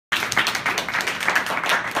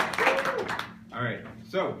All right,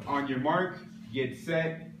 so on your mark, get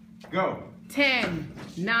set, go. 10,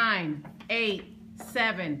 9, 8,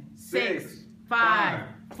 7, 6, 5,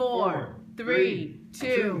 4, 3,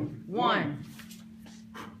 2, 1.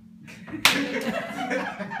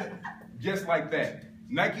 Just like that,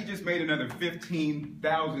 Nike just made another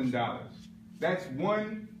 $15,000. That's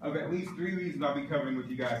one of at least 3 reasons I'll be covering with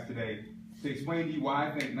you guys today to explain to you why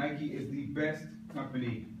I think Nike is the best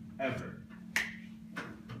company ever.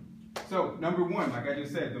 So, number one, like I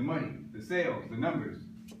just said, the money, the sales, the numbers.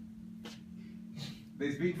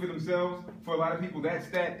 They speak for themselves. For a lot of people, that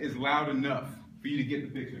stat is loud enough for you to get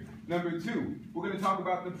the picture. Number two, we're going to talk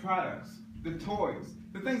about the products, the toys,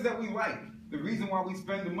 the things that we like, the reason why we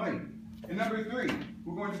spend the money. And number three,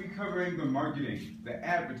 we're going to be covering the marketing, the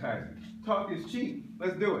advertising. Talk is cheap.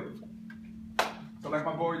 Let's do it. So like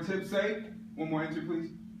my boy Tip say, one more enter please.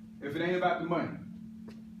 If it ain't about the money.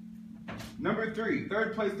 Number three,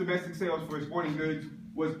 third place domestic sales for sporting goods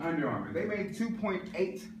was Under Armour. They made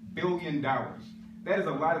 $2.8 billion. That is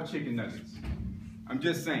a lot of chicken nuggets. I'm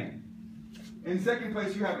just saying. In second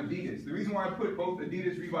place, you have Adidas. The reason why I put both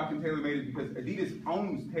Adidas, Reebok, and TaylorMade is because Adidas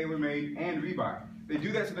owns TaylorMade and Reebok. They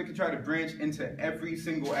do that so they can try to branch into every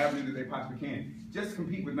single avenue that they possibly can, just to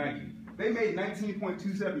compete with Nike. They made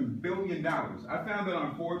 $19.27 billion. I found it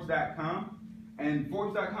on Forbes.com, and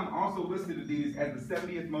Forbes.com also listed Adidas as the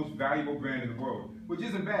 70th most valuable brand in the world, which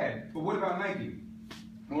isn't bad, but what about Nike?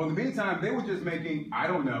 Well, in the meantime, they were just making, I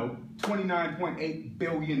don't know, $29.8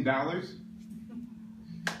 billion.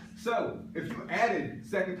 So, if you added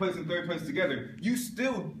second place and third place together, you're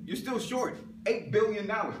still short $8 billion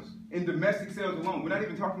in domestic sales alone. We're not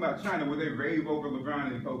even talking about China where they rave over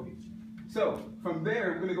LeBron and Kobe. So, from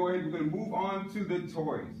there, we're going to go ahead and we're going to move on to the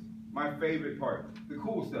toys. My favorite part, the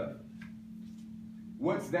cool stuff.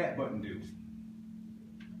 What's that button do?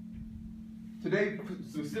 Today,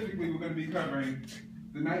 specifically, we're going to be covering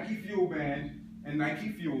the Nike Fuel Band and Nike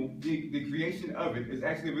Fuel. The creation of it is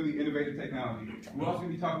actually a really innovative technology. We're also going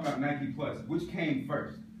to be talking about Nike Plus, which came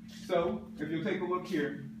first. So, if you'll take a look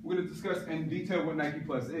here, we're going to discuss in detail what Nike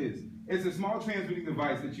Plus is. It's a small transmitting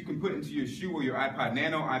device that you can put into your shoe or your iPod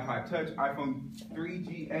Nano, iPod Touch, iPhone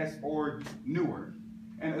 3GS, or newer.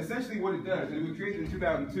 And essentially what it does, and it was created in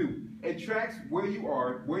 2002, it tracks where you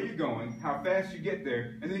are, where you're going, how fast you get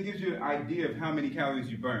there, and then it gives you an idea of how many calories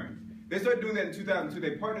you burn. They started doing that in 2002.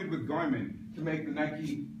 They partnered with Garmin to make the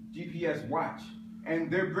Nike GPS watch.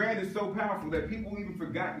 And their brand is so powerful that people even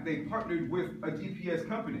forgot that they partnered with a GPS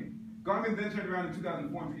company. Garmin then turned around in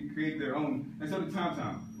 2004 and created their own, and so did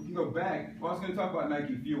TomTom. We can go back. We're also going to talk about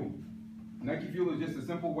Nike Fuel. Nike Fuel is just a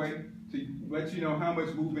simple way to let you know how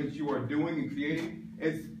much movement you are doing and creating.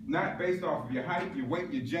 It's not based off of your height, your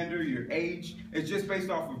weight, your gender, your age. It's just based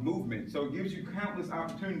off of movement. So it gives you countless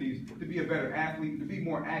opportunities to be a better athlete, to be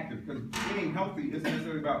more active, because being healthy isn't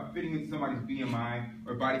necessarily about fitting into somebody's BMI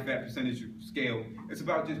or body fat percentage scale. It's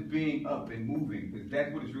about just being up and moving, because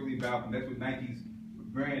that's what it's really about, and that's what Nike's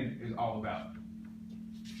brand is all about.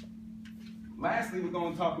 Lastly, we're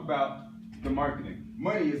going to talk about the marketing.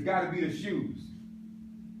 Money has got to be the shoes.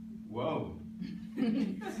 Whoa.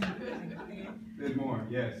 There's more,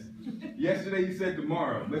 yes. Yesterday you said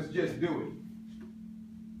tomorrow. Let's just do it.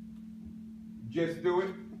 Just do it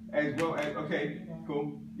as well as, okay,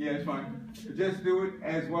 cool. Yeah, it's fine. Just do it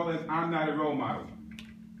as well as I'm not a role model.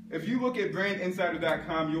 If you look at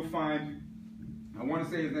brandinsider.com, you'll find, I want to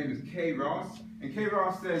say his name is Kay Ross. And Kay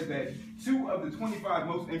Ross says that 2 of the 25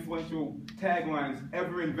 most influential taglines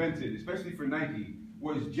ever invented, especially for Nike,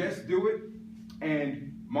 was just do it and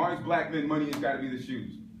Mars Blackman, money has got to be the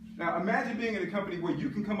shoes. Now imagine being in a company where you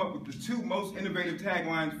can come up with the 2 most innovative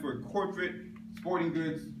taglines for corporate sporting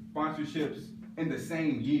goods sponsorships in the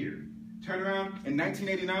same year. Turn around, in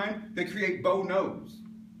 1989, they create Bo Knows.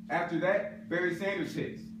 After that, Barry Sanders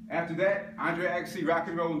hits. After that, Andre Agassi, rock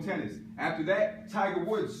and roll and tennis. After that, Tiger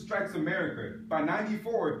Woods strikes America. By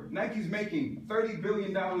 94, Nike's making $30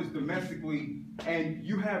 billion domestically, and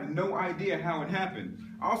you have no idea how it happened.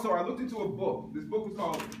 Also, I looked into a book. This book was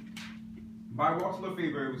called, by Walter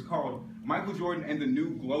Lefebvre, it was called Michael Jordan and the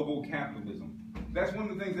New Global Capitalism. That's one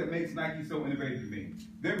of the things that makes Nike so innovative to me.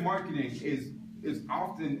 Their marketing is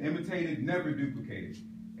often imitated, never duplicated.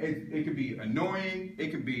 It could be annoying, it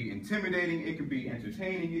could be intimidating, it could be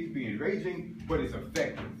entertaining, it could be enraging, but it's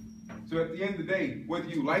effective. So at the end of the day, whether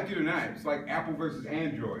you like it or not, it's like Apple versus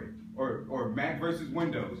Android or Mac versus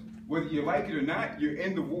Windows. Whether you like it or not, you're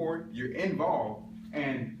in the war, you're involved,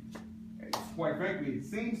 and quite frankly, it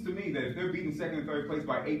seems to me that if they're beating second and third place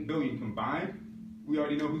by $8 billion combined, we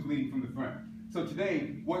already know who's leading from the front. So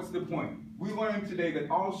today, what's the point? We learned today that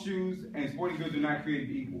all shoes and sporting goods are not created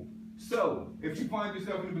equal. So, if you find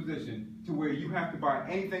yourself in a position to where you have to buy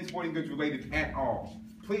anything sporting goods related at all,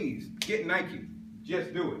 please get Nike.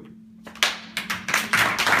 Just do it.